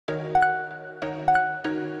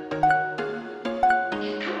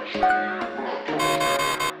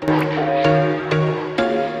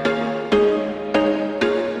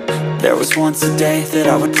was once a day that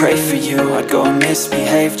I would pray for you. I'd go and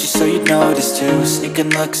misbehave just so you'd notice too. Sneaking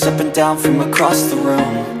looks up and down from across the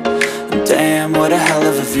room. And damn, what a hell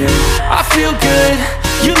of a view. I feel good,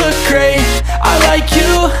 you look great, I like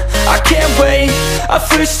you, I can't wait. A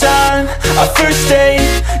first time, a first date,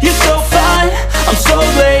 you're so fine, I'm so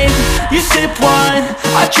late. You sip wine,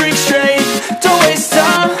 I drink straight, don't waste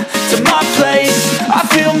time to my place. I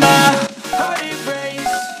feel my heart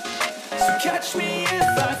erase, so catch me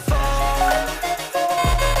if I fall.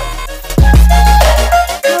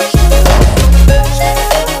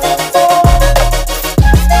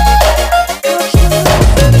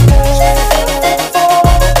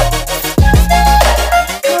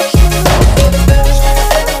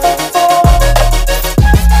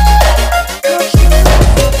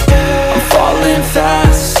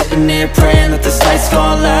 Praying that this night's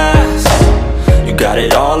gonna last. You got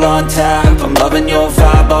it all on tap, I'm loving your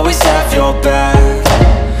vibe, always have your back.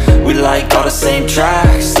 We like all the same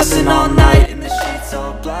tracks, listen all night in the sheets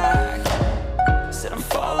all black. Said I'm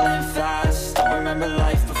falling fast, don't remember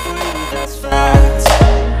life before you, that's facts.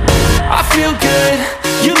 I feel good,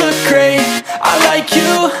 you look great, I like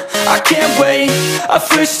you, I can't wait. A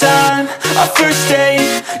first time, a first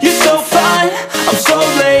date, you're so fine, I'm so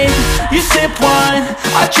late. You sip wine,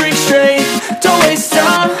 I drink straight, don't waste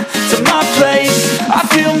time to my place. I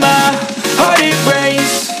feel my heart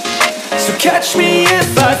erase, so catch me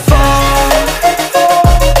if I fall.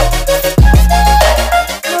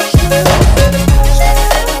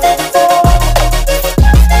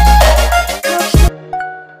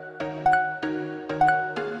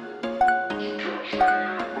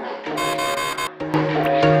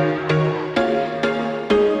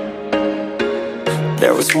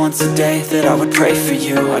 There was once a day that I would pray for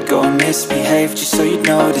you. I'd go and misbehave just so you'd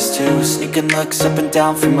notice too. Sneaking looks up and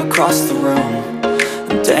down from across the room.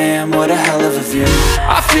 And damn, what a hell of a view.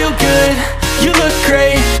 I feel good, you look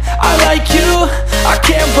great, I like you, I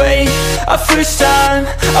can't wait. A first time,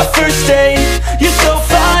 a first date, you're so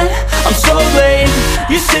fine, I'm so late.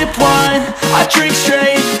 You sip wine, I drink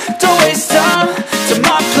straight, don't waste time to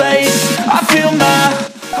my place. I feel my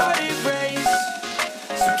heart erase,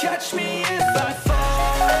 so catch me if I fall.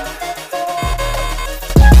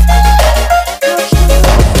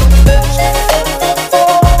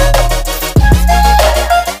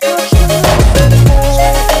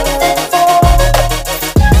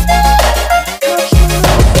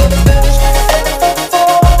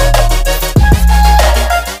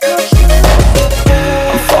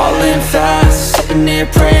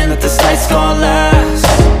 Praying that this night's gonna last.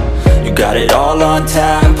 You got it all on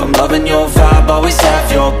tap, I'm loving your vibe, always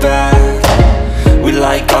have your back. We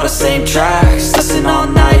like all the same tracks, listen all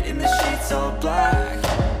night in the sheets all black.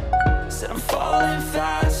 Said I'm falling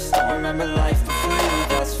fast, don't remember life before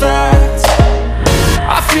you, that's facts.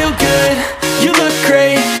 I feel good, you look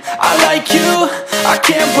great, I like you, I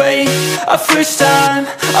can't wait. A first time,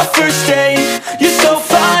 a first date, you're so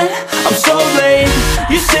fine, I'm so late.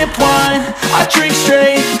 You sip wine, I drink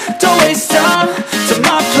straight, don't waste time to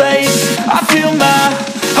my place. I feel my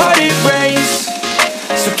heart erase,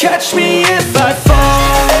 so catch me if I fall.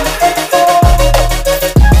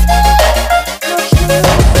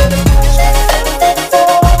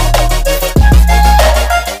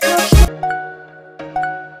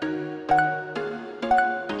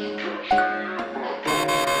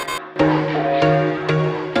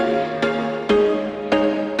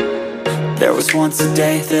 There was once a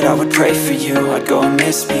day that I would pray for you. I'd go and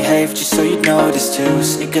misbehave just so you'd notice too.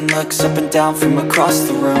 Sneaking looks up and down from across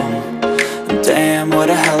the room. And damn, what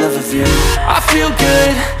a hell of a view. I feel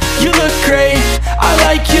good, you look great, I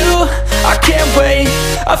like you, I can't wait.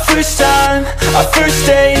 A first time, a first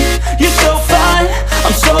date, you're so fine,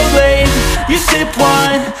 I'm so late. You sip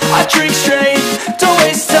wine, I drink straight, don't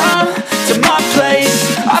waste time to my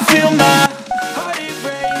place. I feel my heart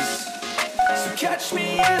erase, so catch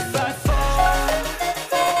me if I fall.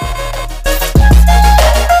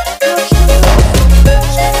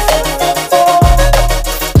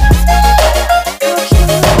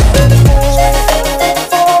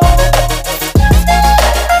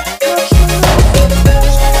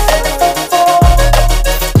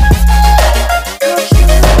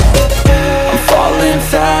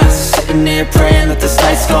 Praying that this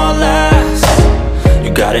night's gonna last.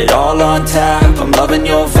 You got it all on tap, I'm loving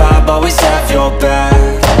your vibe, always have your back.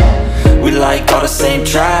 We like all the same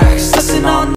tracks, listen all night.